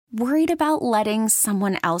Worried about letting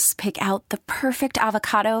someone else pick out the perfect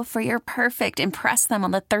avocado for your perfect impress them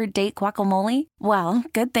on the third date guacamole? Well,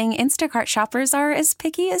 good thing Instacart shoppers are as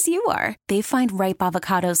picky as you are. They find ripe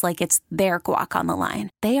avocados like it's their guac on the line.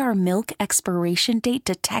 They are milk expiration date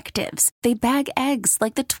detectives. They bag eggs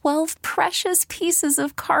like the 12 precious pieces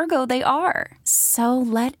of cargo they are. So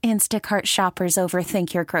let Instacart shoppers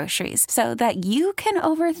overthink your groceries so that you can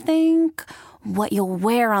overthink what you'll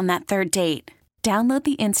wear on that third date. Download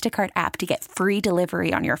the Instacart app to get free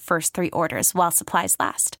delivery on your first 3 orders while supplies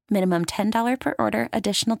last. Minimum $10 per order.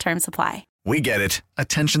 Additional terms apply. We get it.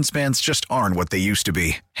 Attention spans just aren't what they used to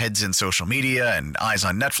be. Heads in social media and eyes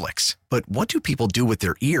on Netflix. But what do people do with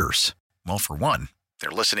their ears? Well, for one, they're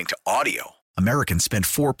listening to audio. Americans spend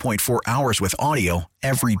 4.4 hours with audio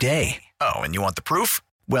every day. Oh, and you want the proof?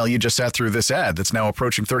 Well, you just sat through this ad that's now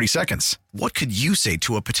approaching 30 seconds. What could you say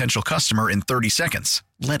to a potential customer in 30 seconds?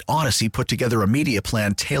 Let Odyssey put together a media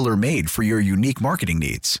plan tailor-made for your unique marketing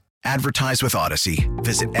needs. Advertise with Odyssey.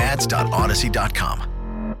 Visit ads.odyssey.com.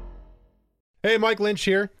 Hey, Mike Lynch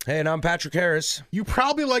here. Hey, and I'm Patrick Harris. You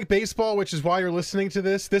probably like baseball, which is why you're listening to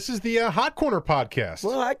this. This is the Hot Corner podcast.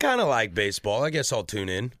 Well, I kind of like baseball. I guess I'll tune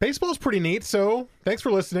in. Baseball's pretty neat, so thanks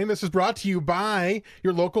for listening. This is brought to you by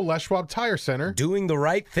your local Les Schwab Tire Center. Doing the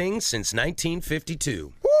right thing since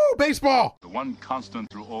 1952. Woo, baseball! The one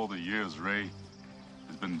constant through all the years, Ray,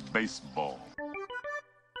 has been baseball.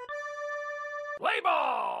 Play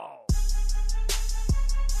ball!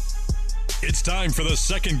 It's time for the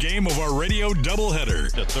second game of our radio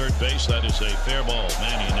doubleheader. To third base, that is a fair ball.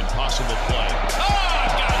 Manny, an impossible play.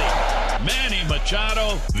 Oh, got him! Manny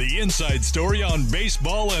Machado. The inside story on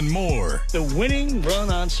baseball and more. The winning run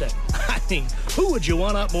on second. I mean, who would you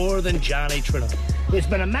want up more than Johnny Trinidad? It's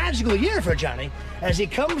been a magical year for Johnny as he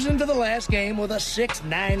comes into the last game with a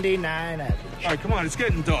 .699 average. All right, come on, it's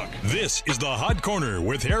getting dark. This is the Hot Corner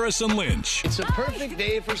with Harrison Lynch. It's a perfect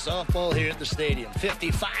day for softball here at the stadium.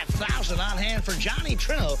 55,000 on hand for Johnny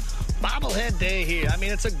Trino. Bobblehead day here. I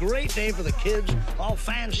mean, it's a great day for the kids. All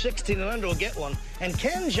fans 16 and under will get one. And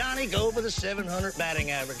can Johnny go for the 700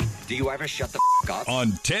 batting average? Do you ever shut the up? On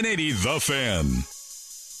 1080 The Fan.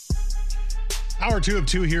 Hour 2 of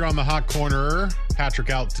 2 here on the Hot Corner. Patrick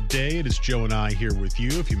out today. It is Joe and I here with you.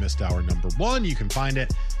 If you missed hour number 1, you can find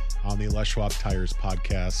it on the Les Schwab Tires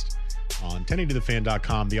podcast on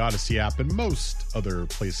 1080thefan.com, the Odyssey app, and most other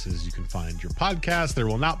places you can find your podcast. There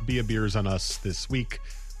will not be a Beers on Us this week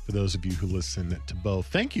for those of you who listen to both.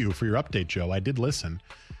 Thank you for your update, Joe. I did listen.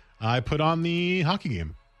 I put on the hockey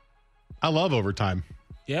game. I love overtime.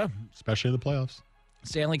 Yeah. Especially in the playoffs.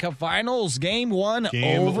 Stanley Cup Finals, Game 1,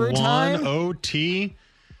 Game overtime. 1, OT.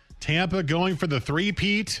 Tampa going for the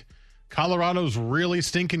three-peat. Colorado's really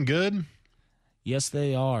stinking good. Yes,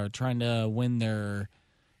 they are trying to win their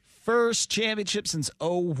first championship since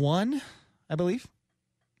 01, I believe.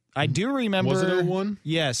 I do remember. Was it 01?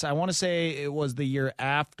 Yes, I want to say it was the year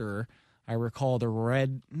after. I recall the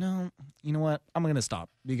Red. No, you know what? I'm going to stop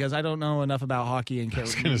because I don't know enough about hockey and. I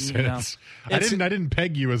was going to say I didn't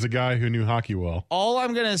peg you as a guy who knew hockey well. All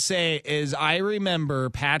I'm going to say is I remember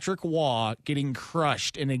Patrick Waugh getting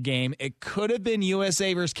crushed in a game. It could have been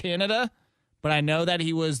USA versus Canada, but I know that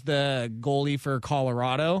he was the goalie for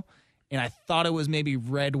Colorado, and I thought it was maybe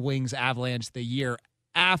Red Wings Avalanche the year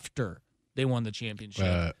after they won the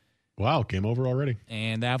championship. Wow, game over already.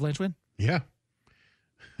 And the Avalanche win? Yeah.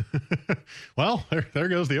 Well, there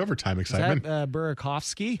goes the overtime excitement. Is that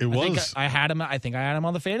Burakovsky? It was. I think I had him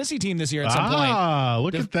on the fantasy team this year at some point.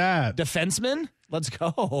 Look at that. Defenseman? Let's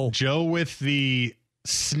go. Joe with the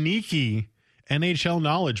sneaky NHL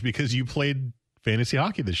knowledge because you played fantasy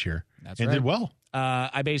hockey this year. That's and right. did well.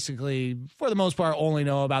 I basically, for the most part, only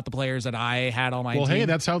know about the players that I had on my team. Well, hey,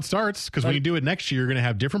 that's how it starts. Because when you do it next year, you're going to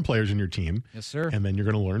have different players in your team. Yes, sir. And then you're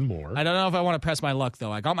going to learn more. I don't know if I want to press my luck,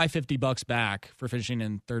 though. I got my $50 back for finishing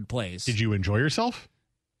in third place. Did you enjoy yourself?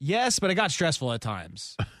 Yes, but it got stressful at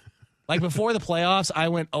times. Like before the playoffs, I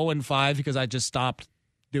went 0-5 because I just stopped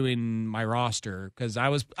doing my roster because I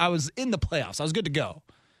was in the playoffs. I was good to go.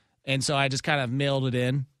 And so I just kind of mailed it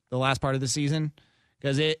in the last part of the season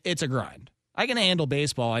because it's a grind. I can handle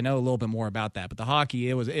baseball. I know a little bit more about that, but the hockey,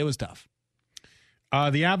 it was tough.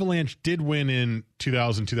 The Avalanche did win in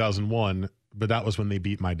 2000-2001, but that was when they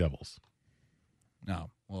beat my Devils. No,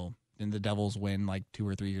 well, didn't the Devils win like 2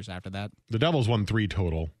 or 3 years after that? The Devils won 3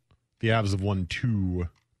 total. The Avs have won 2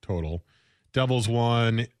 total. Devils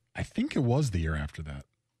won, I think it was the year after that.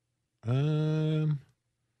 How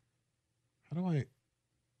do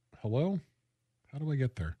I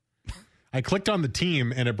get there? I clicked on the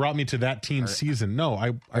team and it brought me to that team's season. No,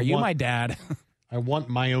 Are you my dad? I want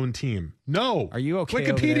my own team. No. Are you okay?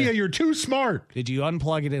 Wikipedia, you're too smart. Did you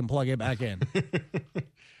unplug it and plug it back in?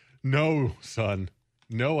 No, son.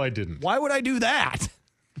 No, I didn't. Why would I do that?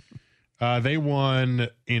 They won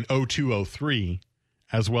in 02-03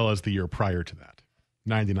 as well as the year prior to that,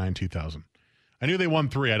 99-2000. I knew they won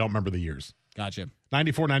 3. I don't remember the years. Gotcha.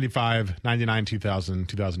 94-95, 99-2000,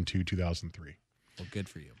 2002, 2003. Well, good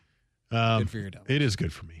for you. Good for your Devils. It is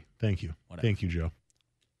good for me. Thank you. Whatever. Thank you, Joe.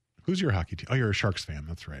 Who's your hockey team? Oh, you're a Sharks fan.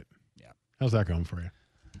 That's right. Yeah. How's that going for you?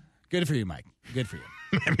 Good for you, Mike. Good for you.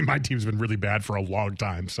 I mean, my team's been really bad for a long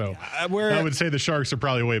time, so I would say the Sharks are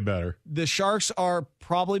probably way better. The Sharks are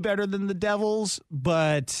probably better than the Devils,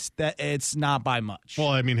 but that it's not by much. Well,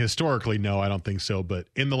 I mean, historically, no, I don't think so. But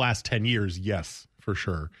in the last 10 years, yes, for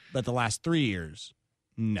sure. But the last 3 years,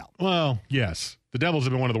 no. Well, yes. The Devils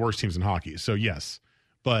have been one of the worst teams in hockey, so yes.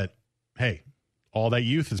 But, hey, all that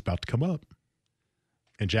youth is about to come up.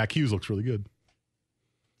 And Jack Hughes looks really good.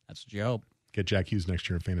 That's what you hope. Get Jack Hughes next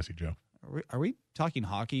year in fantasy, Joe. Are we talking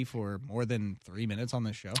hockey for more than 3 minutes on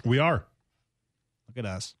this show? We are. Look at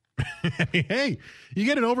us. Hey, you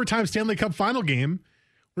get an overtime Stanley Cup final game.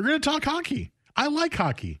 We're going to talk hockey. I like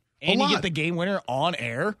hockey. And you get the game winner on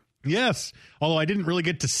air? Yes. Although I didn't really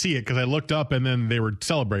get to see it because I looked up and then they were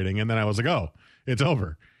celebrating. And then I was like, oh, it's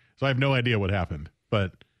over. So I have no idea what happened.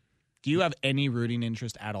 But do you have any rooting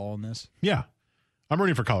interest at all in this? Yeah. I'm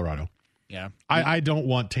rooting for Colorado. Yeah. I don't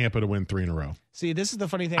want Tampa to win 3 in a row. See, this is the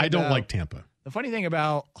funny thing. I don't like Tampa. The funny thing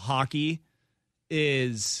about hockey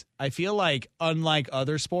is I feel like, unlike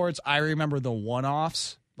other sports, I remember the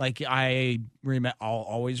one-offs. Like I'll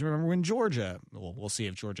always remember when Georgia. Well, we'll see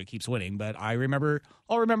if Georgia keeps winning, but I'll remember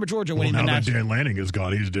Georgia winning the national. Now that Dan Lanning is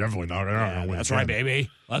gone, he's definitely not going to win. That's right, baby.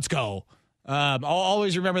 Let's go. I'll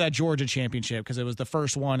always remember that Georgia championship because it was the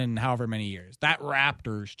first one in however many years. That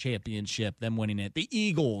Raptors championship, them winning it. The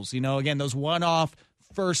Eagles, again, those one-off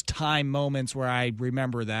first-time moments where I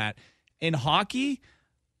remember that. In hockey,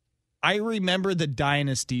 I remember the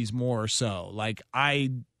dynasties more so. Like,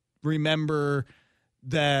 I remember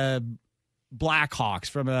the Blackhawks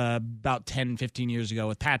from about 10, 15 years ago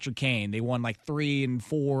with Patrick Kane. They won like 3 and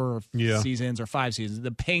 4 seasons or 5 seasons.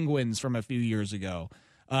 The Penguins from a few years ago.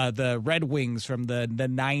 The Red Wings from the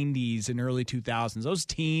 90s and early 2000s. Those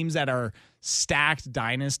teams that are stacked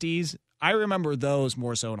dynasties, I remember those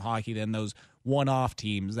more so in hockey than those one-off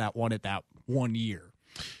teams that won it that 1 year.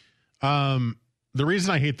 The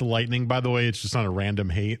reason I hate the Lightning, by the way, it's just not a random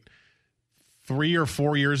hate. 3 or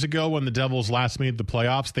 4 years ago when the Devils last made the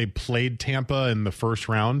playoffs, they played Tampa in the first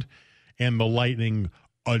round, and the Lightning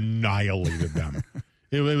annihilated them.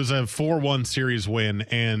 It was a 4-1 series win,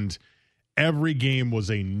 and every game was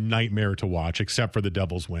a nightmare to watch except for the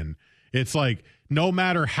Devils win. It's like no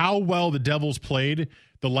matter how well the Devils played,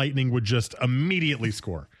 the Lightning would just immediately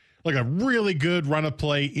score. Like a really good run of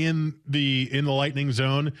play in the Lightning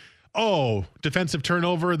zone. Oh, defensive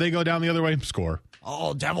turnover, they go down the other way, score.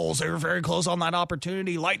 Oh, Devils, they were very close on that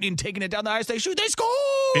opportunity. Lightning taking it down the ice, they shoot, they score!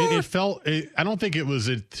 It felt, I don't think it was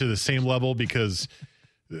to the same level because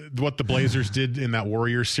what the Blazers did in that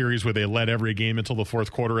Warriors series where they led every game until the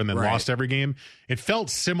fourth quarter and then lost every game. It felt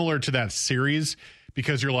similar to that series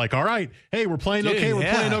because you're like, all right, hey, we're playing okay, we're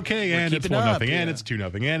playing okay, and it's 1-0, and it's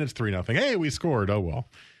 2-0, and it's 3-0. Hey, we scored. Oh well,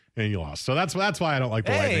 and you lost. So that's why I don't like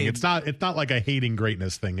the Lightning. It's not like a hating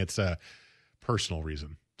greatness thing. It's a personal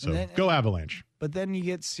reason. So go Avalanche. But then you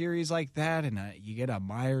get series like that, and you get a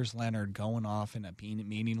Myers-Leonard going off in a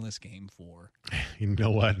meaningless game 4. You know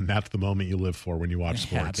what? And that's the moment you live for when you watch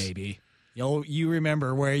sports. Yeah, baby. You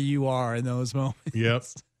remember where you are in those moments. Yep.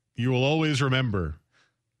 You will always remember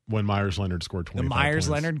when Myers-Leonard scored 25 points. The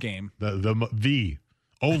Myers-Leonard game. The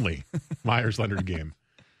only Myers-Leonard game.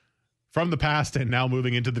 From the past and now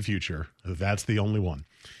moving into the future. That's the only one.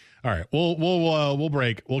 All right, we'll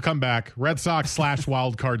break. We'll come back. Red Sox /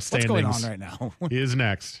 wild card standings. What's going on right now? Is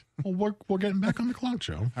next. Well, we're getting back on the clock,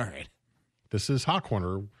 Joe. All right. This is Hot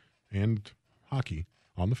Corner and hockey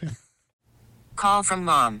on the Fan. Call from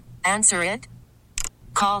mom. Answer it.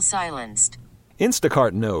 Call silenced.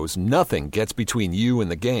 Instacart knows nothing gets between you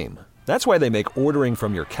and the game. That's why they make ordering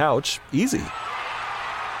from your couch easy.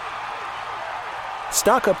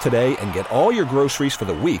 Stock up today and get all your groceries for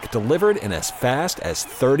the week delivered in as fast as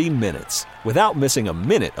 30 minutes without missing a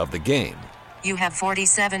minute of the game. You have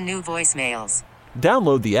 47 new voicemails.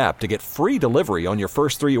 Download the app to get free delivery on your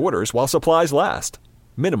first 3 orders while supplies last.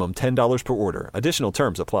 Minimum $10 per order. Additional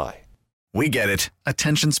terms apply. We get it.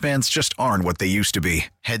 Attention spans just aren't what they used to be.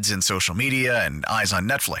 Heads in social media and eyes on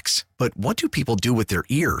Netflix. But what do people do with their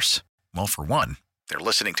ears? Well, for one, they're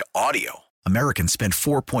listening to audio. Americans spend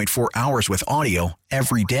 4.4 hours with audio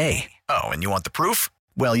every day. Oh, and you want the proof?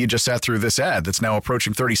 Well, you just sat through this ad that's now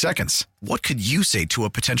approaching 30 seconds. What could you say to a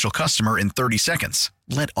potential customer in 30 seconds?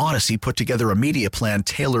 Let Odyssey put together a media plan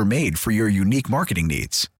tailor-made for your unique marketing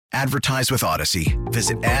needs. Advertise with Odyssey.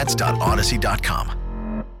 Visit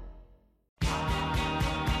ads.odyssey.com.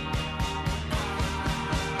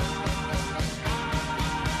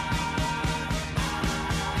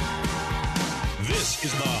 This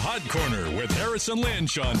is the Hot Corner with Harrison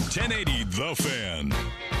Lynch on 1080 The Fan.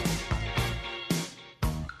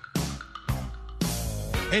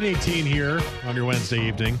 8:18 here on your Wednesday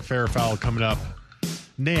evening. Fair or foul coming up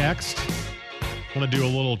next. I want to do a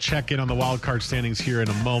little check-in on the wild card standings here in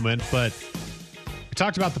a moment, but we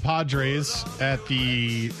talked about the Padres at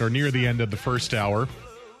the or near the end of the first hour.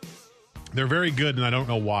 They're very good, and I don't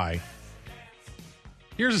know why.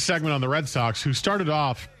 Here's a segment on the Red Sox, who started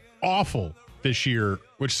off awful this year,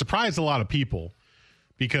 which surprised a lot of people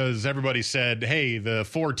because everybody said, hey, the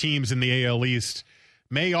 4 teams in the AL East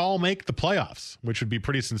may all make the playoffs, which would be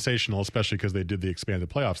pretty sensational, especially because they did the expanded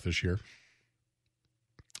playoffs this year,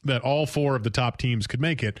 that all 4 of the top teams could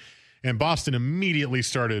make it. And Boston immediately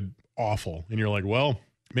started awful. And you're like, well,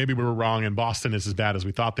 maybe we were wrong, and Boston is as bad as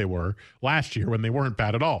we thought they were last year when they weren't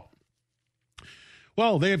bad at all.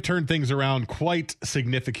 Well, they have turned things around quite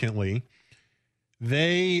significantly.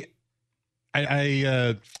 They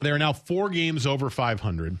are now 4 games over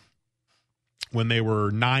 500 when they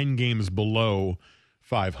were 9 games below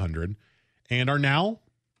 500, and are now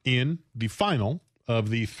in the final of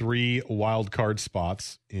the 3 wild card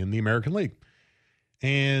spots in the American League.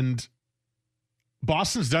 And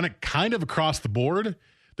Boston's done it kind of across the board.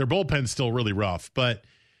 Their bullpen's still really rough, but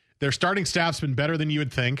their starting staff's been better than you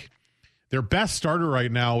would think. Their best starter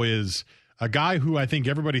right now is a guy who I think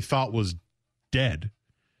everybody thought was dead.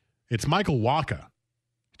 It's Michael Wacha.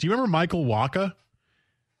 Do you remember Michael Wacha?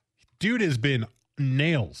 Dude has been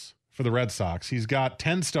nails for the Red Sox. He's got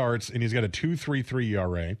 10 starts, and he's got a 2.33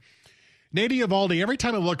 ERA. Nady Eovaldi, every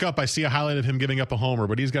time I look up, I see a highlight of him giving up a homer,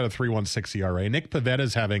 but he's got a 3.16 ERA. Nick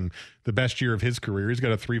Pavetta's having the best year of his career. He's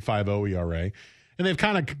got a 3.50 ERA. And they've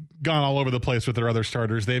kind of gone all over the place with their other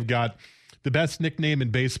starters. They've got the best nickname in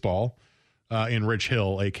baseball in Rich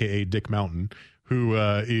Hill, a.k.a. Dick Mountain, who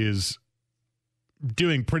is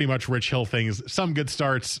doing pretty much Rich Hill things. Some good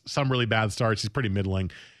starts, some really bad starts. He's pretty middling.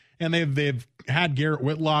 And they've had Garrett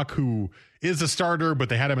Whitlock, who is a starter, but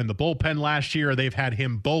they had him in the bullpen last year. They've had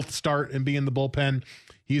him both start and be in the bullpen.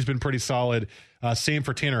 He's been pretty solid. Same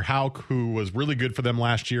for Tanner Houck, who was really good for them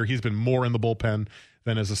last year. He's been more in the bullpen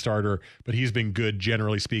than as a starter, but he's been good,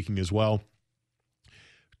 generally speaking, as well.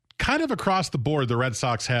 Kind of across the board, the Red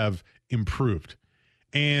Sox have improved.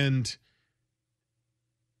 And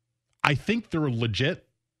I think they're legit.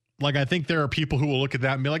 Like, I think there are people who will look at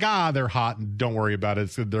that and be like, they're hot and don't worry about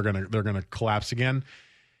it. They're gonna collapse again.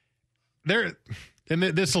 And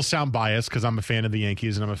this will sound biased because I'm a fan of the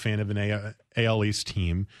Yankees and I'm a fan of an AL East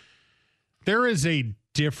team. There is a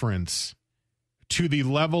difference to the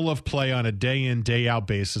level of play on a day in, day out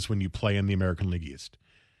basis when you play in the American League East.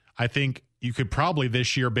 I think you could probably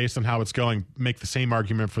this year, based on how it's going, make the same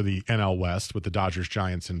argument for the NL West with the Dodgers,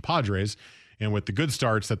 Giants, and Padres. And with the good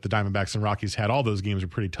starts that the Diamondbacks and Rockies had, all those games were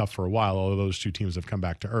pretty tough for a while, although those 2 teams have come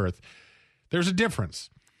back to earth. There's a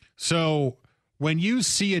difference. So when you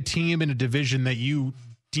see a team in a division that you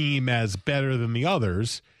deem as better than the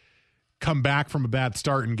others come back from a bad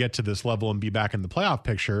start and get to this level and be back in the playoff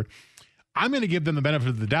picture, I'm going to give them the benefit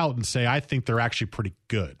of the doubt and say I think they're actually pretty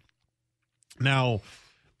good. Now,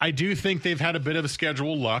 I do think they've had a bit of a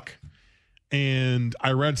schedule luck, and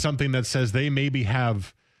I read something that says they maybe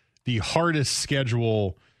have the hardest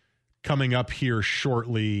schedule coming up here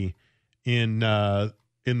shortly in the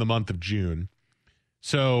month of June.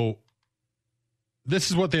 So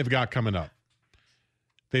this is what they've got coming up.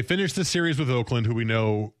 They finished the series with Oakland, who we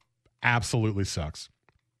know absolutely sucks.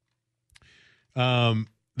 Then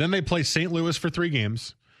they play St. Louis for 3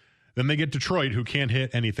 games. Then they get Detroit, who can't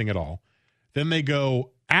hit anything at all. Then they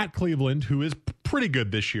go at Cleveland, who is pretty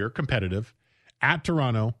good this year, competitive. At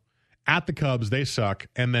Toronto. At the Cubs, they suck.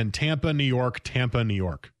 And then Tampa, New York, Tampa, New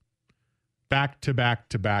York. Back to back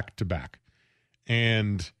to back to back.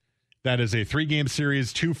 And that is a 3-game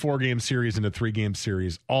series, 2 4-game series, and a 3-game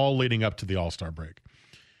series, all leading up to the All-Star break.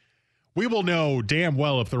 We will know damn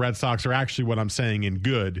well if the Red Sox are actually what I'm saying in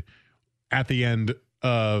good at the end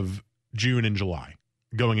of June and July,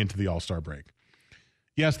 going into the All-Star break.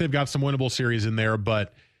 Yes, they've got some winnable series in there,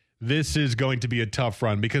 but this is going to be a tough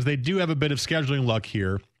run because they do have a bit of scheduling luck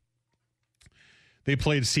here. They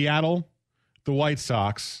played Seattle, the White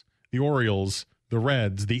Sox, the Orioles, the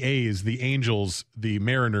Reds, the A's, the Angels, the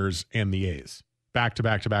Mariners, and the A's. Back to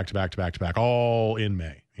back to back to back to back to back, all in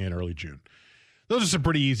May and early June. those are some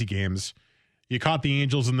pretty easy games. You caught the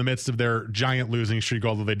Angels in the midst of their giant losing streak,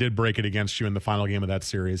 although they did break it against you in the final game of that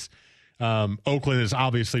series. Oakland is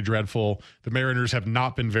obviously dreadful. The Mariners have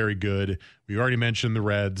not been very good. We already mentioned the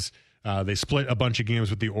Reds. They split a bunch of games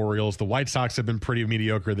with the Orioles. The White Sox have been pretty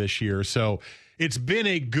mediocre this year. So it's been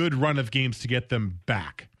a good run of games to get them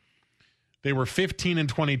back. They were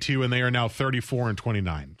 15-22, and they are now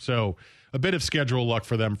 34-29. So a bit of schedule luck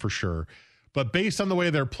for them for sure. But based on the way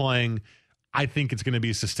they're playing, I think it's going to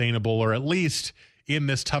be sustainable, or at least in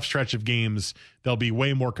this tough stretch of games, they'll be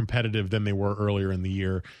way more competitive than they were earlier in the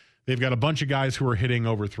year. They've got a bunch of guys who are hitting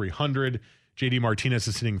over 300. JD Martinez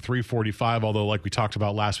is hitting 345, although like we talked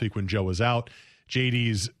about last week when Joe was out,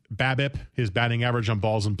 JD's BABIP, his batting average on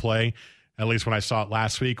balls in play, at least when I saw it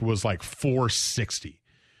last week, was like 460,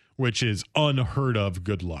 which is unheard of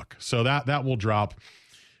good luck. So that will drop.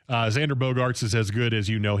 Xander Bogaerts is as good as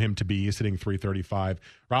you know him to be. He's hitting 335.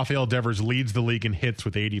 Rafael Devers leads the league in hits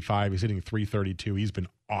with 85. He's hitting 332. He's been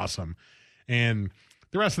awesome. And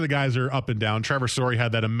the rest of the guys are up and down. Trevor Story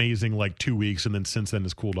had that amazing 2 weeks, and then since then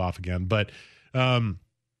has cooled off again. But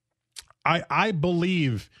I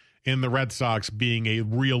believe in the Red Sox being a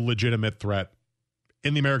real legitimate threat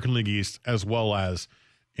in the American League East as well as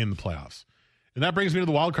in the playoffs. And that brings me to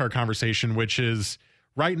the wild card conversation, which is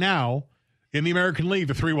right now in the American League,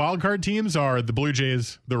 the 3 wild card teams are the Blue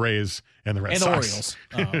Jays, the Rays, and the Red Sox.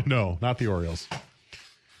 And the Orioles. No, not the Orioles.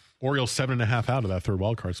 Orioles 7.5 out of that 3rd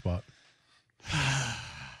wild card spot.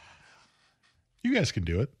 You guys can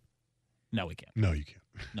do it. No, we can't. No, you can't.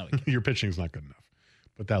 No, we can't. Your pitching's not good enough.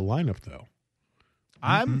 But that lineup, though.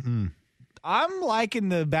 I'm liking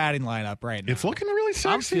the batting lineup right now. It's looking really sexy.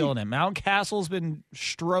 I'm feeling it. Mountcastle's been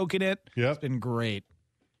stroking it. Yep. It's been great.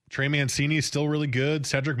 Trey Mancini is still really good.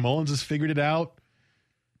 Cedric Mullins has figured it out.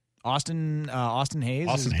 Austin Hayes.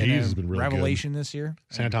 Has been really revelation good this year.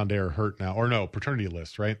 Santander hurt now, or no, paternity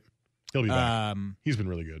list, right? He'll be back. He's been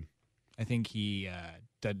really good. I think he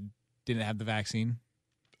didn't have the vaccine.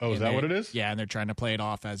 Oh, is that what it is? Yeah, and they're trying to play it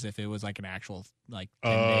off as if it was like an actual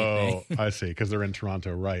 10-day thing. I see, because they're in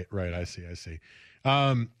Toronto. Right. I see.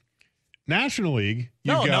 National League.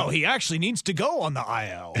 No, he actually needs to go on the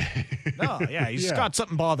IL. No, yeah, he's got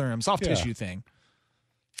something bothering him, soft tissue thing.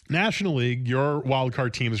 National League, your wild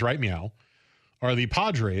card teams right meow are the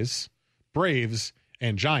Padres, Braves,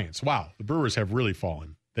 and Giants. Wow, the Brewers have really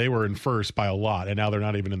fallen. They were in first by a lot, and now they're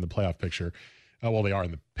not even in the playoff picture. Well, they are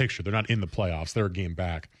in the picture. They're not in the playoffs. They're a game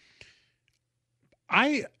back.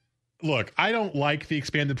 I don't like the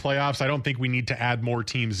expanded playoffs. I don't think we need to add more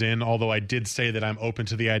teams in, although I did say that I'm open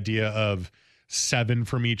to the idea of 7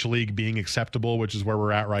 from each league being acceptable, which is where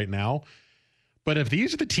we're at right now. But if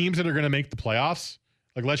these are the teams that are going to make the playoffs,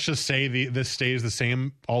 let's just say this stays the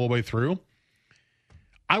same all the way through,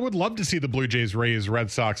 I would love to see the Blue Jays, Rays, Red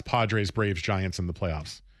Sox, Padres, Braves, Giants in the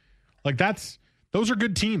playoffs. Those are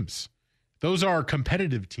good teams. Those are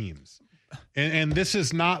competitive teams. And this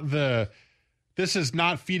is not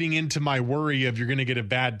feeding into my worry of you're going to get a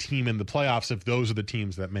bad team in the playoffs if those are the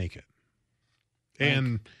teams that make it.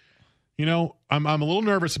 And, I'm a little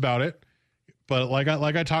nervous about it, but like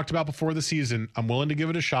I talked about before the season, I'm willing to give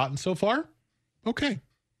it a shot. And so far, okay.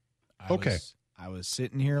 I was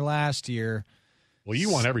sitting here last year. Well,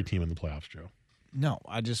 you want every team in the playoffs, Joe. No,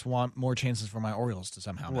 I just want more chances for my Orioles to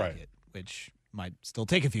somehow make it, which might still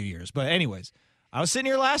take a few years. But anyways, I was sitting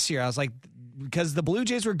here last year. I was like, because the Blue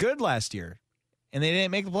Jays were good last year, and they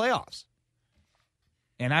didn't make the playoffs.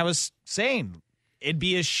 And I was saying it'd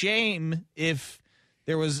be a shame if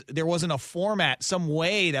there wasn't a format, some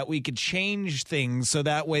way that we could change things so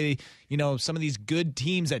that way, some of these good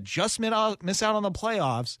teams that just miss out on the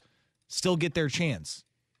playoffs still get their chance.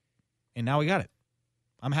 And now we got it.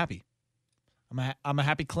 I'm happy. I'm a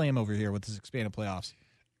happy clam over here with this expanded playoffs.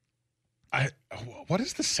 What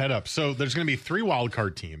is the setup? So there's going to be 3 wild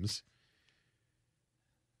card teams.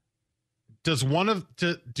 Do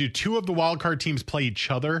 2 of the wild card teams play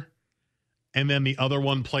each other, and then the other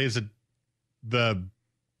one plays the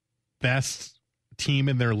best team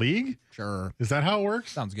in their league? Sure. Is that how it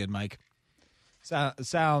works? Sounds good, Mike.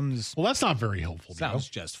 Sounds well. That's not very helpful. Sounds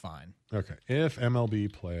just fine. Okay. If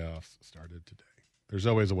MLB playoffs started today, there's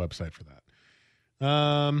always a website for that.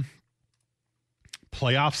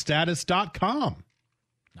 Playoffstatus.com.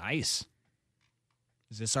 Nice.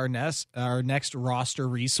 Is this our next roster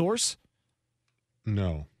resource?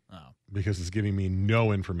 No. Oh. Because it's giving me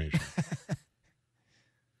no information.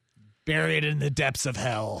 Buried in the depths of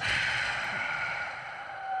hell.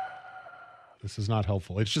 This is not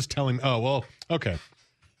helpful. It's just telling me, okay.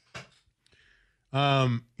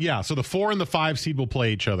 So the 4 and the 5 seed will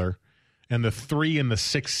play each other, and the 3 and the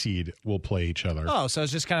 6 seed will play each other. Oh, so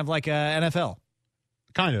it's just kind of like NFL.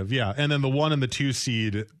 Kind of, yeah. And then the 1 and the 2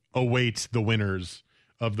 seed await the winners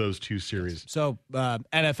of those 2 series. So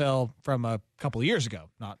NFL from a couple of years ago,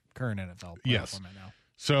 not current NFL. Yes. Format now.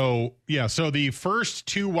 So, so the first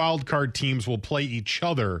 2 wild card teams will play each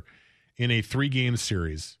other in a 3-game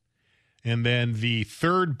series. And then the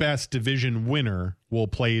third best division winner will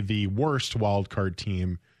play the worst wild card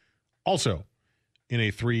team also in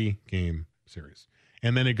a 3-game series.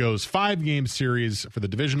 And then it goes 5-game series for the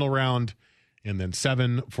divisional round, and then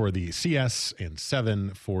 7 for the CS and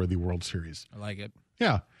 7 for the World Series. I like it.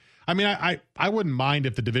 Yeah. I mean, I wouldn't mind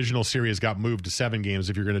if the divisional series got moved to 7 games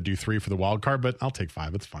if you're going to do 3 for the wild card, but I'll take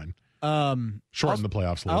 5. It's fine. Shorten the playoffs a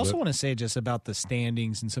little bit. I also want to say just about the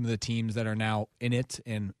standings and some of the teams that are now in it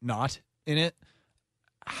and not in it.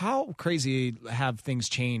 How crazy have things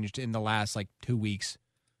changed in the last 2 weeks?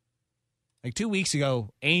 2 weeks ago,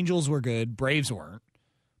 Angels were good, Braves weren't.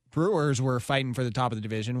 Brewers were fighting for the top of the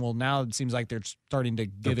division. Well, now it seems like they're starting to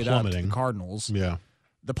give it up to the Cardinals. Yeah.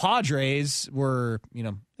 The Padres were,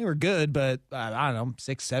 they were good, but I don't know,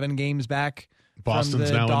 6-7 games back.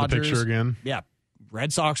 Boston's now Dodgers. in the picture again. Yeah.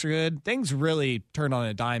 Red Sox are good. Things really turned on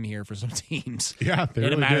a dime here for some teams. Yeah, they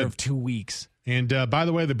really in a matter did. of 2 weeks. And by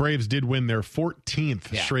the way, the Braves did win their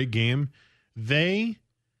 14th straight game. They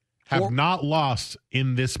have not lost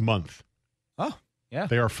in this month. Oh, yeah.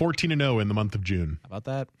 They are 14-0 in the month of June. How about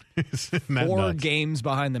that? Isn't that 4 nuts? games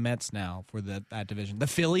behind the Mets now for that division. The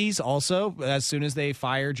Phillies also, as soon as they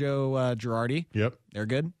fire Joe Girardi, Yep, they're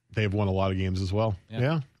good. They've won a lot of games as well.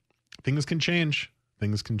 Yeah. Things can change.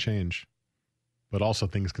 Things can change. But also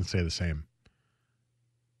things can stay the same.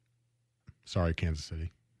 Sorry, Kansas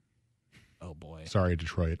City. Oh, boy. Sorry,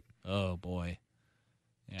 Detroit. Oh, boy.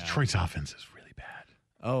 Yeah. Detroit's offense is really bad.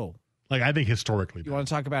 Oh. I think historically bad. You want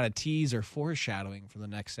to talk about a tease or foreshadowing for the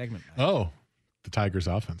next segment? Mike? Oh, the Tigers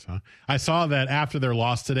offense, huh? I saw that after their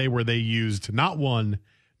loss today where they used not 1,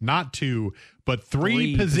 not 2, but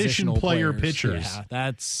 3 position player pitchers.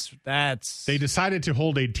 Yeah, that's. They decided to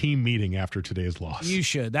hold a team meeting after today's loss. You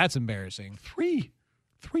should. That's embarrassing. 3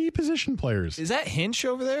 position players. Is that Hinch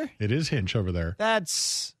over there? It is Hinch over there.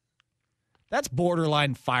 That's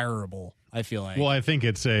borderline fireable, I feel like. Well, I think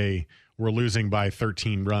it's we're losing by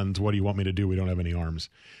 13 runs. What do you want me to do? We don't have any arms.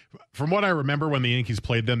 From what I remember when the Yankees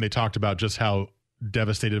played them, they talked about just how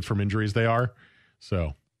devastated from injuries they are.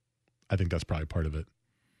 So I think that's probably part of it.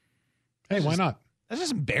 Hey, why not? That's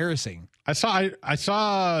just embarrassing. I saw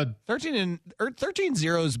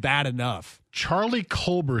 13-0 is bad enough. Charlie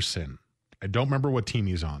Culberson. I don't remember what team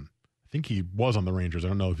he's on. I think he was on the Rangers. I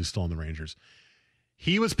don't know if he's still on the Rangers.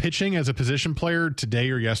 He was pitching as a position player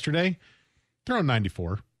today or yesterday. Throwing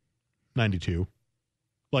 94, 92.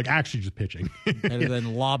 Actually just pitching. Better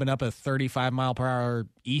than lobbing up a 35-mile-per-hour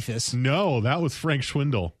ephus. No, that was Frank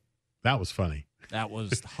Schwindel. That was funny. That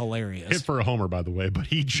was hilarious. Hit for a homer, by the way, but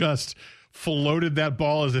he just floated that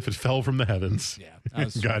ball as if it fell from the heavens. Yeah, that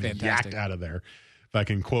was got fantastic. yacked out of there. If I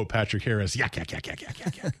can quote Patrick Harris, yak, yak, yak, yak, yak,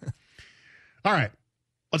 yak, yak. All right,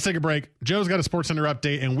 let's take a break. Joe's got a SportsCenter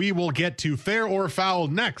update, and we will get to fair or foul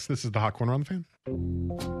next. This is the Hot Corner on the Fan.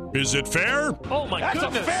 Is it fair? Oh, my goodness.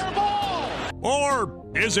 That's a fair ball! Or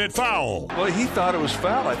is it foul? Well, he thought it was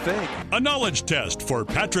foul, I think. A knowledge test for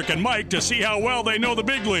Patrick and Mike to see how well they know the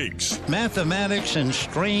big leagues. Mathematics and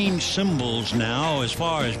strange symbols now as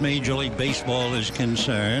far as Major League Baseball is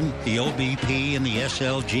concerned. The OBP and the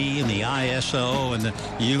SLG and the ISO and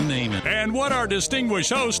you name it. And what our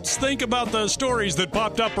distinguished hosts think about the stories that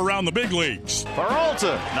popped up around the big leagues.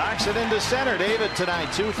 Peralta knocks it into center. David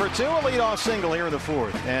tonight 2 for 2. A leadoff single here in the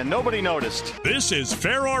 4th. And nobody noticed. This is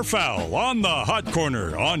Fair or Foul on the Hot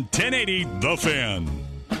Corner on 1080 The Fan.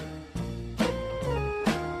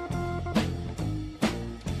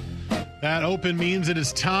 That open means it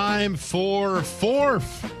is time for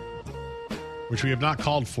fourth, which we have not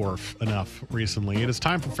called fourth enough recently. It is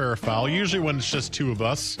time for Fair or Foul, usually when it's just 2 of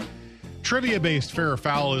us. Trivia-based Fair or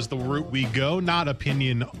Foul is the route we go, not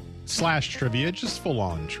opinion/trivia, just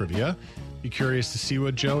full-on trivia. Be curious to see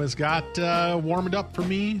what Joe has got warmed up for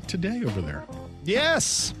me today over there.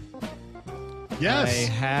 Yes. Yes.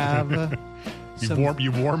 I have.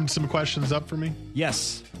 You warmed some questions up for me?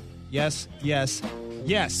 Yes. I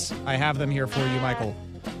have them here for you, Michael.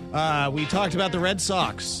 We talked about the Red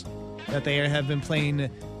Sox, that they have been playing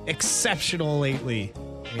exceptional lately.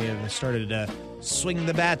 They have started to swing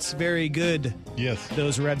the bats very good. Yes.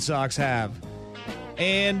 Those Red Sox have.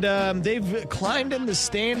 And they've climbed in the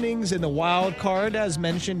standings in the wild card, as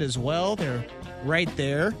mentioned as well. They're right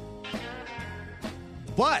there.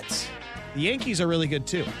 But the Yankees are really good,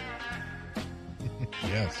 too.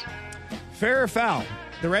 Yes. Fair or foul?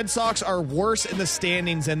 The Red Sox are worse in the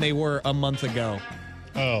standings than they were a month ago.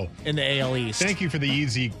 in the AL East. Thank you for the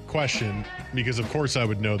easy question, because of course I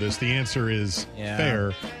would know this. The answer is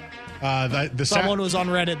fair. Someone was on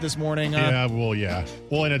Reddit this morning. Yeah.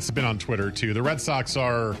 Well, and it's been on Twitter too. The Red Sox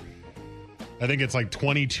are, I think it's like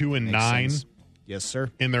 22-9. Yes, sir.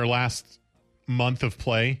 In their last month of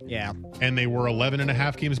play. Yeah. And they were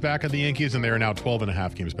 11.5 games back of the Yankees, and they are now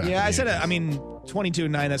 12.5 games back. Yeah, I said Yankees. it. I mean,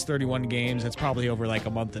 22-9, that's 31 games. That's probably over like a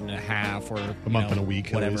month and a half or a month and a week.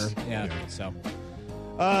 Whatever. Yeah. So,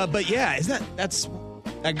 but yeah,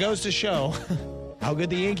 that goes to show how good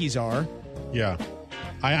the Yankees are. Yeah.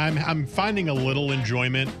 I'm finding a little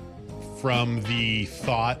enjoyment from the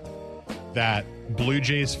thought that Blue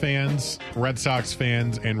Jays fans, Red Sox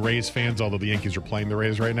fans, and Rays fans, although the Yankees are playing the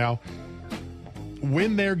Rays right now,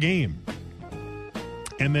 win their game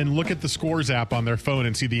and then look at the scores app on their phone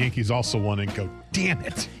and see the Yankees also won and go, damn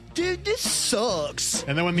it. Dude, this sucks.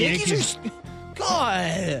 And then when the Yankees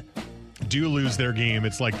God, do lose their game,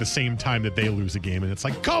 it's like the same time that they lose a game, and it's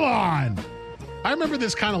like, come on. I remember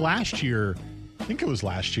this kind of last year. I think it was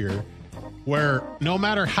last year, where no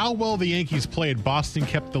matter how well the Yankees played, Boston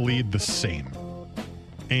kept the lead the same.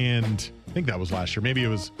 And I think that was last year. Maybe it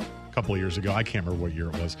was a couple of years ago. I can't remember what year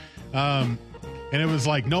it was. And it was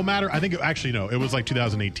like, no matter, it was like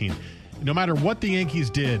 2018. No matter what the Yankees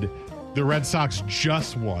did, the Red Sox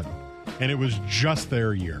just won. And it was just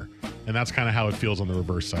their year. And that's kind of how it feels on the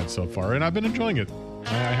reverse side so far. And I've been enjoying it.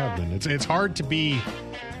 I have been. It's hard to be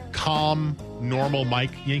calm, normal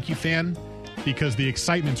Mike Yankee fan, because the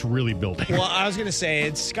excitement's really building. Well, I was going to say,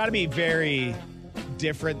 it's got to be very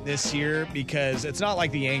different this year, because it's not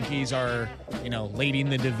like the Yankees are, leading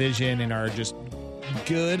the division and are just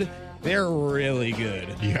good. They're really good.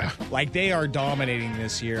 Yeah. Like, they are dominating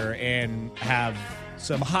this year and have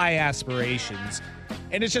some high aspirations.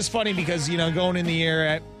 And it's just funny because, going in the year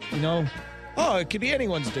at, it could be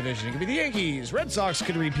anyone's division. It could be the Yankees. Red Sox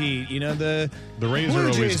could repeat. The Rays Blue are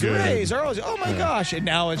Jays, always good. The Rays are always, oh my gosh. And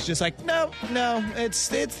now it's just like, no, it's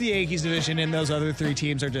the Yankees division, and those other three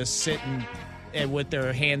teams are just sitting with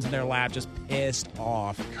their hands in their lap, just pissed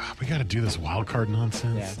off. God, we got to do this wild card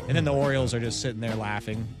nonsense. Yeah. And then the Orioles are just sitting there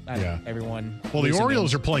laughing at everyone. Well, the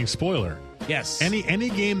Orioles are playing spoiler. Yes. Any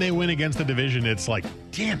game they win against the division, it's like,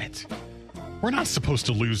 damn it. We're not supposed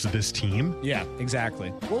to lose to this team. Yeah,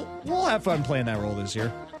 exactly. We'll have fun playing that role this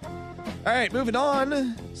year. All right, moving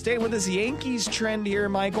on. Staying with this Yankees trend here,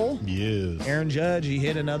 Michael. Yes. Aaron Judge, he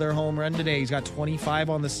hit another home run today. He's got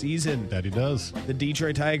 25 on the season. That he does. The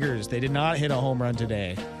Detroit Tigers, they did not hit a home run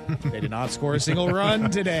today. They did not score a single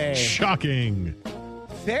run today. Shocking.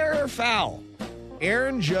 Fair or foul?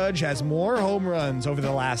 Aaron Judge has more home runs over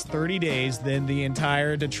the last 30 days than the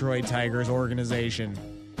entire Detroit Tigers organization.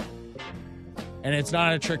 And it's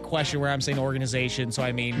not a trick question where I'm saying organization, so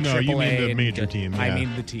I mean no, AAA. You mean the major team. Yeah. I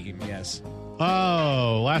mean the team, yes.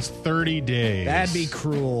 Oh, last 30 days. That'd be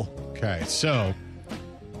cruel. Okay, so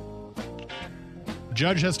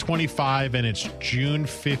Judge has 25, and it's June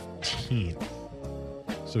 15th.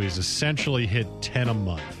 So he's essentially hit 10 a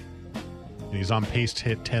month. And he's on pace to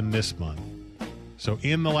hit 10 this month. So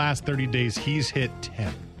in the last 30 days, he's hit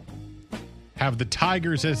 10. Have the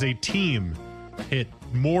Tigers as a team hit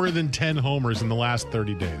more than 10 homers in the last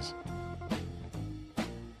 30 days?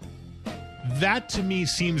 That to me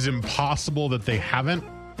seems impossible that they haven't,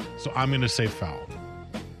 so I'm going to say foul.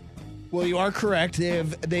 Well, you are correct.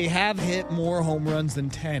 They have hit more home runs than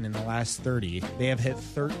 10 in the last 30. They have hit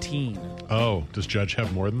 13. Oh, does Judge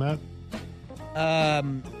have more than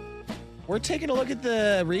that? We're taking a look at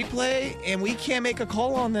the replay, and we can't make a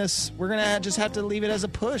call on this. We're going to just have to leave it as a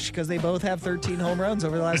push because they both have 13 home runs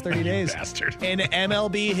over the last 30 days. Bastard. In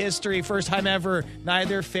MLB history, first time ever,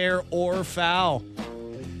 neither fair or foul.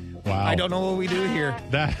 Wow. I don't know what we do here.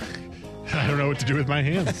 I don't know what to do with my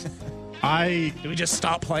hands. Do we just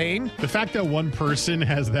stop playing? The fact that one person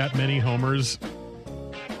has that many homers,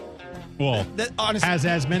 has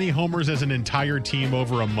as many homers as an entire team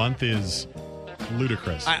over a month is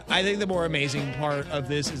ludicrous. I think the more amazing part of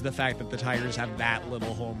this is the fact that the Tigers have that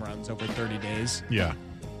little home runs over 30 days. Yeah.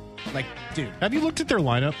 Like, dude. Have you looked at their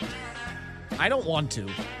lineup? I don't want to.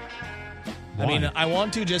 Why? I mean, I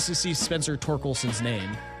want to just to see Spencer Torkelson's name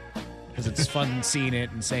because it's fun seeing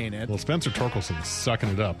it and saying it. Well, Spencer Torkelson's sucking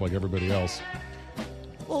it up like everybody else.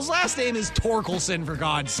 Well, his last name is Torkelson, for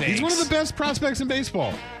God's sake. He's one of the best prospects in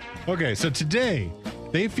baseball. Okay, so today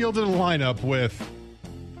they fielded a lineup with,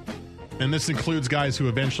 and this includes guys who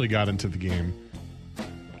eventually got into the game.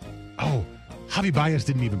 Oh, Javi Baez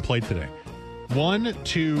didn't even play today. 1,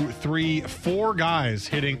 2, 3, 4 guys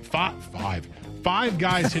hitting five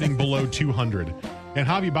guys hitting below 200. And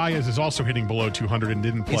Javi Baez is also hitting below 200 and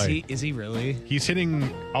didn't play. Is he really? He's hitting,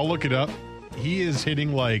 I'll look it up. he is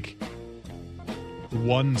hitting like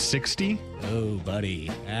 160. Oh, buddy.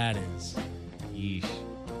 That is... Yeesh.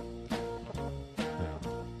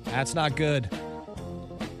 That's not good.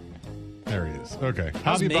 There he is. Okay.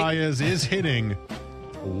 Javi Baez is hitting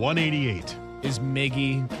 188. Is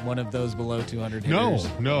Miggy one of those below 200 hitters?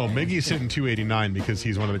 No. Miggy's hitting 289 because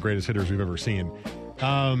he's one of the greatest hitters we've ever seen.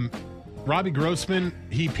 Robbie Grossman,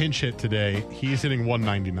 he pinch hit today. He's hitting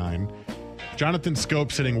 199. Jonathan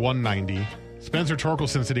Scope's hitting 190. Spencer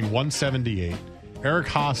Torkelson's hitting 178. Eric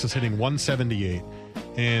Haas is hitting 178.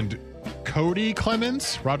 And Cody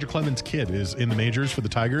Clemens, Roger Clemens' kid, is in the majors for the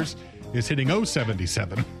Tigers, is hitting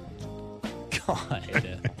 077. God.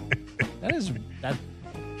 That.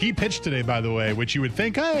 He pitched today, by the way, which you would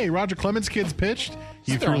think, hey, Roger Clemens' kid's pitched.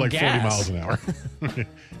 He threw like 40 miles an hour.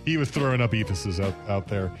 He was throwing up ephesus out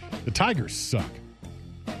there. The Tigers suck.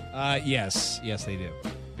 Yes, they do.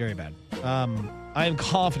 Very bad. I am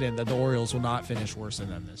confident that the Orioles will not finish worse than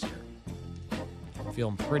them this year. I'm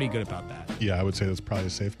feeling pretty good about that. Yeah, I would say that's probably a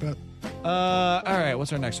safe bet. All right,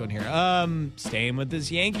 what's our next one here? Staying with this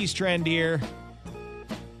Yankees trend here.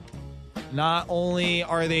 Not only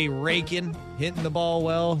are they raking, hitting the ball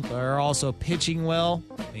well, but are also pitching well.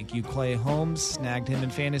 Thank you, Clay Holmes. Snagged him in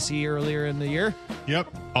fantasy earlier in the year. Yep.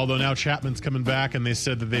 Although now Chapman's coming back, and they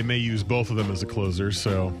said that they may use both of them as a closer,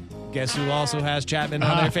 so... Guess who also has Chapman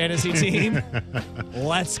on their fantasy team?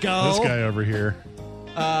 Let's go. This guy over here.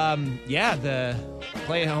 The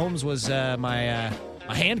Clay Holmes was my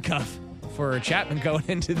handcuff for Chapman going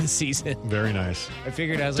into the season. Very nice. I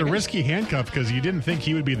figured it's a risky handcuff because you didn't think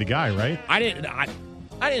he would be the guy, right? I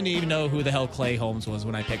didn't even know who the hell Clay Holmes was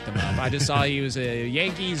when I picked him up. I just saw he was a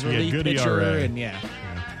Yankees relief pitcher, ERA. and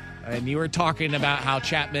and you were talking about how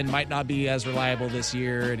Chapman might not be as reliable this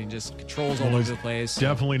year, and he just controls all over the place.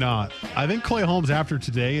 Definitely not. I think Clay Holmes, after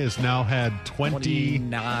today, has now had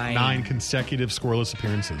 29 consecutive scoreless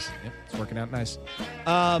appearances. Yep, it's working out nice.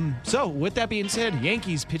 So, with that being said,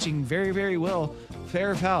 Yankees pitching very, very well.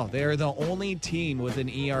 Fair or foul, they are the only team with an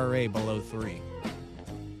ERA below 3.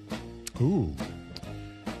 Ooh.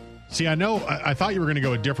 See, I thought you were going to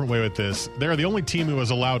go a different way with this. They're the only team who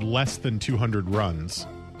has allowed less than 200 runs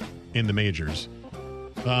in the majors.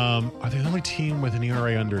 Are they the only team with an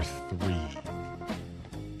ERA under 3?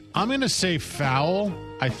 I'm going to say foul.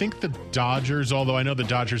 I think the Dodgers, although I know the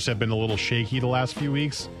Dodgers have been a little shaky the last few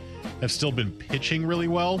weeks, have still been pitching really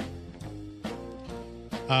well.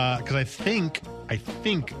 Because I think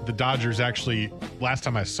the Dodgers actually, last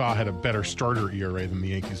time I saw, had a better starter ERA than the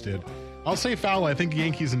Yankees did. I'll say foul. I think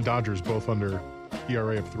Yankees and Dodgers both under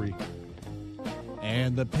ERA of 3.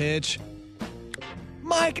 And the pitch.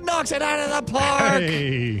 Mike knocks it out of the park.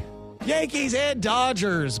 Hey. Yankees and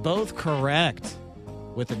Dodgers both correct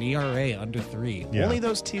with an ERA under 3. Yeah. Only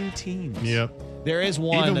those two teams. Yep. There is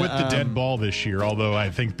one. Even with the dead ball this year, although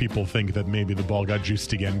I think people think that maybe the ball got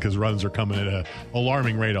juiced again because runs are coming at an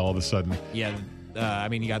alarming rate all of a sudden. Yeah.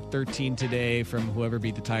 You got 13 today from whoever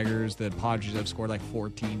beat the Tigers. The Padres have scored like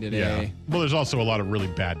 14 today. Yeah. Well, there's also a lot of really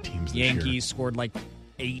bad teams this year. Yankees scored like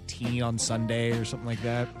 18 on Sunday or something like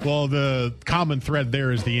that. Well, the common thread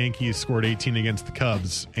there is the Yankees scored 18 against the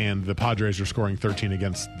Cubs, and the Padres are scoring 13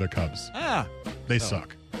 against the Cubs. They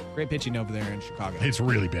suck. Great pitching over there in Chicago. It's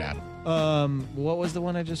really bad. What was the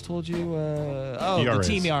one I just told you? The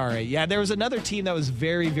team ERA. Yeah, there was another team that was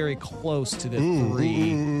very, very close to the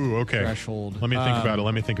 3 okay. threshold. Let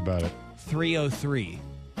me think about it. 303.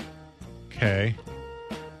 Okay.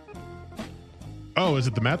 Oh, is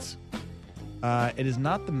it the Mets? It is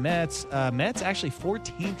not the Mets. Mets actually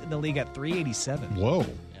 14th in the league at 387. Whoa.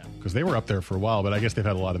 Because they were up there for a while, but I guess they've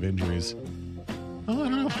had a lot of injuries. Oh, I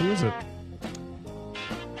don't know. Who is it?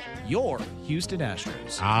 Your Houston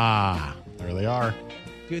Astros. There they are.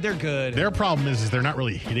 Dude, they're good. Their problem is they're not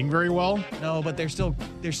really hitting very well. No, but they're still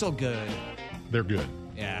good. They're good.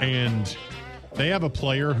 Yeah. And they have a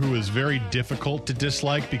player who is very difficult to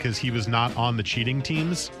dislike because he was not on the cheating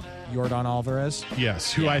teams. Yordan Alvarez?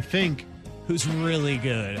 Yes, who I think... Who's really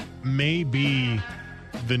good. May be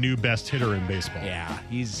the new best hitter in baseball. Yeah,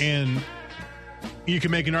 And you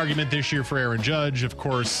can make an argument this year for Aaron Judge. Of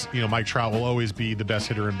course, Mike Trout will always be the best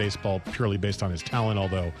hitter in baseball purely based on his talent,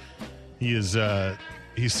 although he is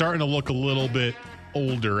he's starting to look a little bit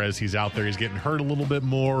older as he's out there. He's getting hurt a little bit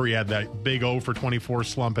more. He had that big 0 for 24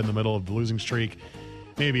 slump in the middle of the losing streak.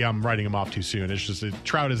 Maybe I'm writing him off too soon. It's just that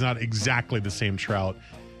Trout is not exactly the same Trout.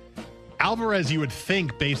 Alvarez, you would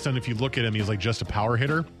think, based on if you look at him, he's like just a power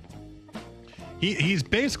hitter. He's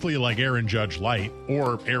basically like Aaron Judge light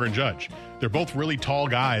or Aaron Judge. They're both really tall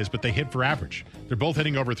guys, but they hit for average. They're both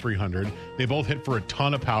hitting over 300. They both hit for a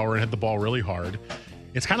ton of power and hit the ball really hard.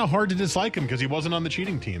 It's kind of hard to dislike him because he wasn't on the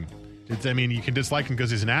cheating team. You can dislike him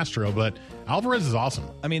because he's an Astro, but Alvarez is awesome.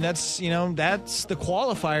 I mean, that's the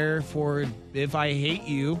qualifier for if I hate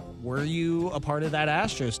you, were you a part of that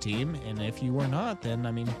Astros team? And if you were not, then,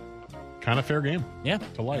 kind of fair game. Yeah.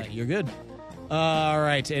 To like. You're good. All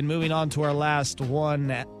right, and moving on to our last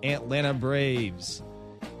one, Atlanta Braves.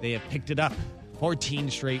 They have picked it up. 14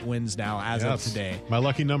 straight wins now as of today. My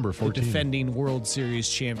lucky number, 14. The defending World Series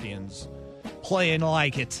champions. Playing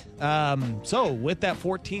like it. So with that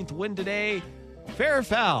 14th win today, fair or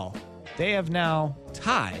foul, they have now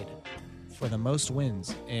tied for the most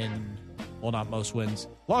wins not most wins,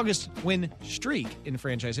 longest win streak in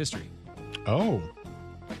franchise history. Oh.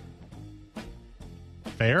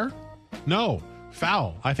 Fair? No,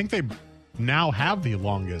 foul. I think they now have the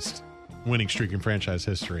longest winning streak in franchise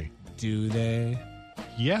history. Do they?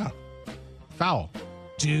 Yeah. Foul.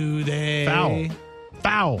 Do they?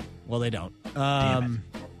 Foul. Well, they don't. Damn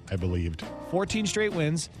it. I believed. 14 straight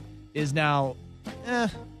wins is now,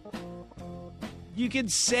 you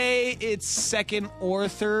could say it's second or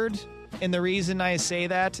third. And the reason I say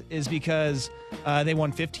that is because they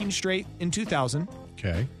won 15 straight in 2000.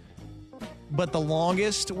 Okay. But the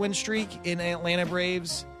longest win streak in Atlanta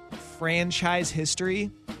Braves franchise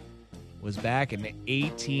history was back in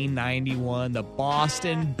 1891. The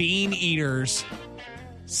Boston Bean Eaters.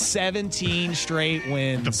 17 straight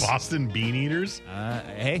wins. The Boston Bean Eaters?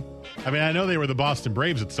 Hey. I know they were the Boston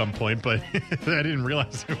Braves at some point, but I didn't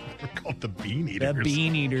realize they were called the Bean Eaters. The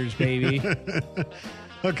Bean Eaters, baby.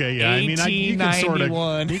 Okay, yeah. You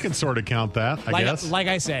can sort of count that, I guess. Like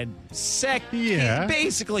I said,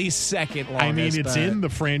 basically second longest. It's in the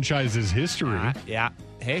franchise's history. Yeah.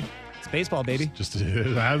 Hey, it's baseball, baby. It's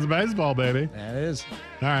baseball, baby. That is.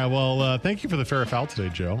 All right, well, thank you for the fair or foul today,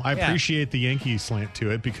 Joe. I appreciate the Yankee slant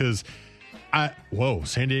to it because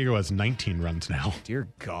San Diego has 19 runs now. Dear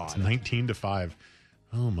God. It's 19-5.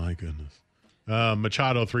 Oh, my goodness.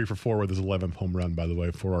 Machado 3 for 4 with his 11th home run, by the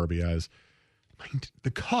way, 4 RBIs. The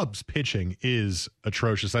Cubs pitching is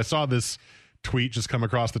atrocious. I saw this tweet just come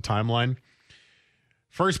across the timeline.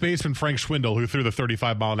 First baseman Frank Schwindel, who threw the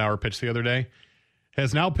 35-mile-an-hour pitch the other day,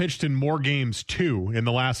 has now pitched in more games, 2, in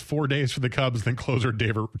the last 4 days for the Cubs than closer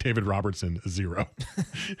David Robertson, 0.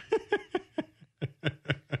 You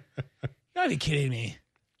gotta be kidding me.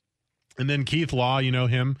 And then Keith Law, you know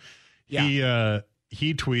him. Yeah.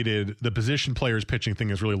 He tweeted, the position players pitching thing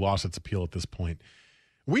has really lost its appeal at this point.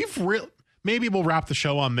 Maybe we'll wrap the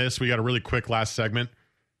show on this. We got a really quick last segment.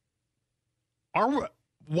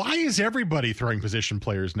 Why is everybody throwing position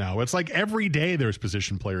players now? It's like every day there's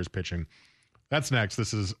position players pitching. That's next.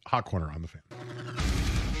 This is Hot Corner on the Fan.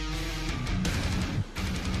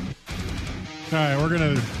 All right, we're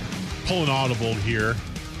going to pull an audible here.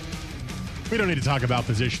 We don't need to talk about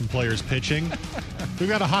position players pitching. We've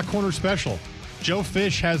got a Hot Corner special. Joe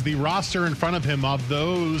Fish has the roster in front of him of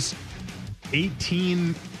those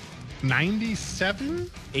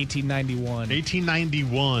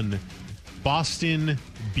 1891 Boston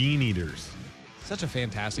Bean Eaters. Such a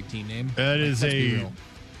fantastic team name. That is a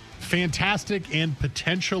fantastic and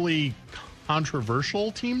potentially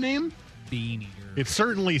controversial team name. Bean Eater. It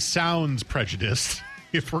certainly sounds prejudiced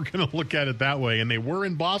if we're going to look at it that way. And they were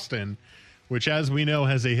in Boston, which, as we know,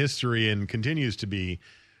 has a history and continues to be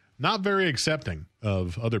not very accepting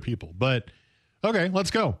of other people. But, okay,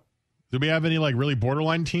 let's go. Do we have any, really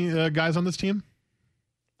borderline guys on this team?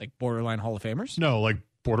 Like borderline Hall of Famers? No,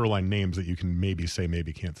 borderline names that you can maybe say,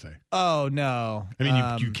 maybe can't say. Oh, no. I mean,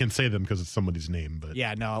 you can say them because it's somebody's name, but...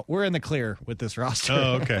 Yeah, no, we're in the clear with this roster.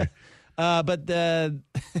 Oh, okay. But I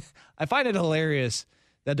find it hilarious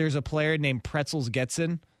that there's a player named Pretzels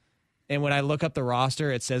Getzen, and when I look up the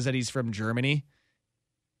roster, it says that he's from Germany.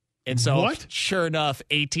 And so, sure enough,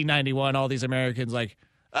 1891, all these Americans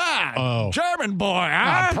German boy,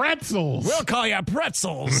 huh? Pretzels. We'll call you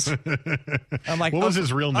Pretzels. I'm like, what was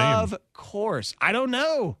his real name? Of course. I don't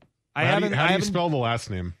know. How do you spell the last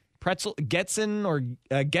name? Pretzel Getzen or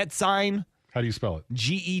Getzine. How do you spell it?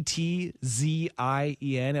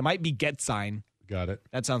 Getzien. It might be Getzine. Got it.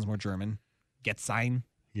 That sounds more German. Getzine.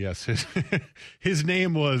 Yes. His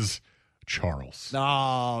name was Charles.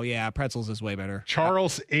 Oh, yeah. Pretzels is way better.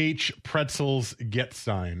 Charles H. Pretzels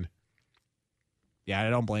Getzine. Yeah,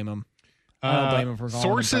 I don't blame him. I don't blame him for calling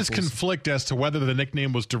sources him Pretzels. conflict as to whether the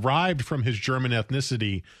nickname was derived from his German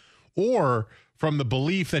ethnicity or from the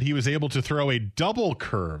belief that he was able to throw a double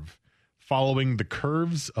curve following the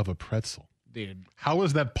curves of a pretzel. Dude. How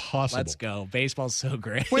is that possible? Let's go. Baseball's so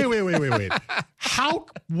great. Wait. How?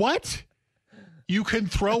 What? You can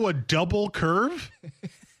throw a double curve?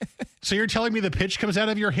 So you're telling me the pitch comes out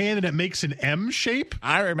of your hand and it makes an M shape?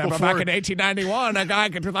 I remember back in 1891, a guy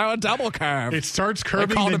could throw a double curve. It starts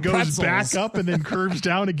curving, then goes back up, and then curves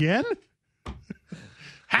down again?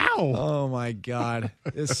 How? Oh, my God.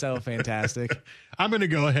 It's so fantastic. I'm going to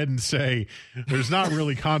go ahead and say there's not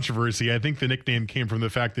really controversy. I think the nickname came from the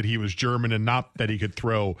fact that he was German and not that he could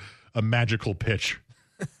throw a magical pitch.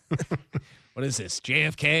 What is this?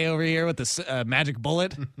 JFK over here with the magic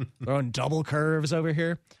bullet? Throwing double curves over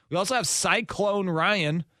here. We also have Cyclone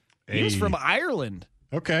Ryan. He was from Ireland.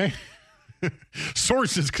 Okay.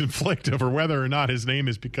 Sources conflict over whether or not his name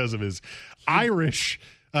is because of his Irish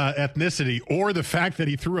ethnicity or the fact that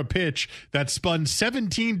he threw a pitch that spun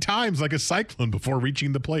 17 times like a cyclone before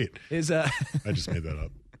reaching the plate. I just made that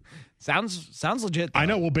up. Sounds legit, though. I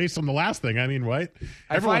know. Well, based on the last thing, I mean, what?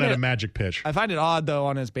 Everyone had a magic pitch. I find it odd, though,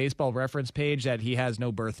 on his baseball reference page that he has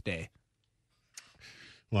no birthday.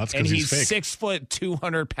 Well, that's because he's fake. 6 foot,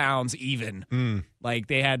 200 pounds even. Like,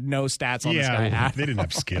 they had no stats on this guy. Yeah, they didn't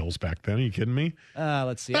have scales back then. Are you kidding me?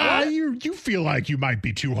 Let's see. You feel like you might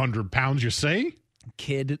be 200 pounds, you say?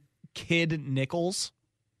 Kid Nichols.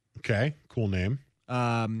 Okay, cool name.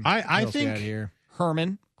 I think here.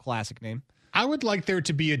 Herman, classic name. I would like there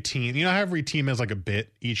to be a team. You know, every team has like a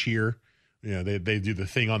bit each year. You know, they do the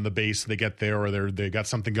thing on the base, they get there, or they got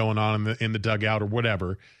something going on in the dugout or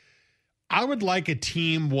whatever. I would like a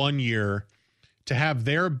team one year to have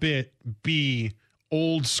their bit be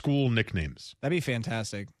old school nicknames. That'd be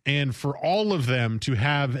fantastic. And for all of them to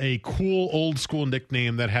have a cool old school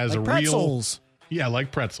nickname that has like a pretzels. real, yeah,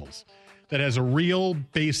 like pretzels, that has a real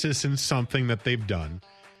basis in something that they've done.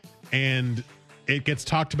 And it gets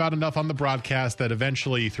talked about enough on the broadcast that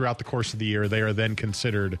eventually throughout the course of the year, they are then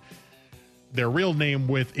considered their real name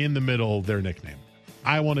within the middle of their nickname.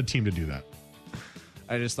 I want a team to do that.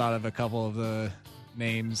 I just thought of a couple of the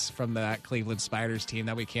names from that Cleveland Spiders team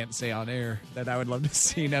that we can't say on air that I would love to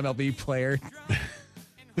see an MLB player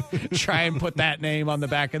try and put that name on the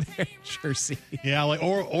back of their jersey. Yeah, like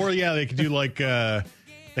or they could do like they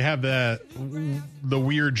have the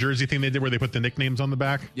weird jersey thing they did where they put the nicknames on the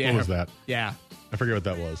back. Yeah. What was that? Yeah. I forget what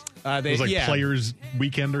that was. It was like Players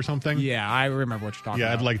Weekend or something. Yeah, I remember what you're talking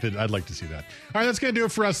about. I'd like to see that. All right, that's going to do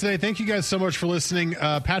it for us today. Thank you guys so much for listening.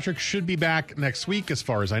 Patrick should be back next week, as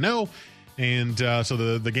far as I know. And so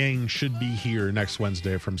the gang should be here next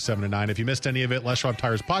Wednesday from 7 to 9. If you missed any of it, Les Schwab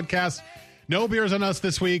Tires Podcast. No beers on us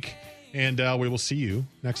this week. And we will see you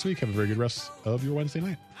next week. Have a very good rest of your Wednesday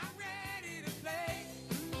night.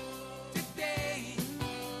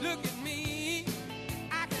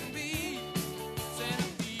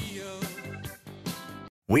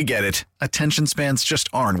 We get it. Attention spans just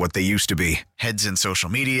aren't what they used to be. Heads in social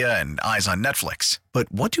media and eyes on Netflix. But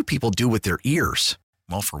what do people do with their ears?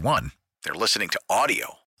 Well, for one, they're listening to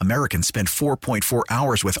audio. Americans spend 4.4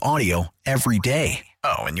 hours with audio every day.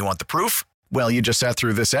 Oh, and you want the proof? Well, you just sat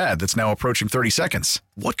through this ad that's now approaching 30 seconds.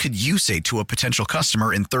 What could you say to a potential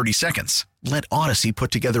customer in 30 seconds? Let Odyssey put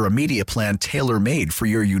together a media plan tailor-made for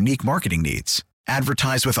your unique marketing needs.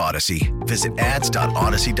 Advertise with Odyssey. Visit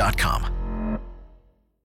ads.odyssey.com.